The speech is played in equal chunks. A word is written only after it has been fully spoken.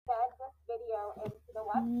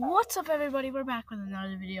What's up, everybody? We're back with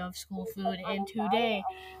another video of school food, and today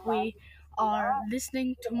we are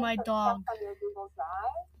listening to my dog.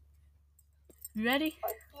 You ready?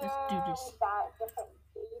 Let's do this.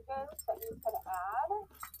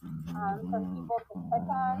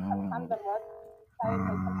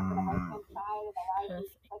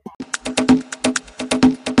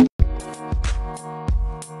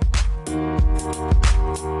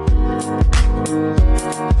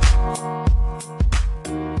 Perfect.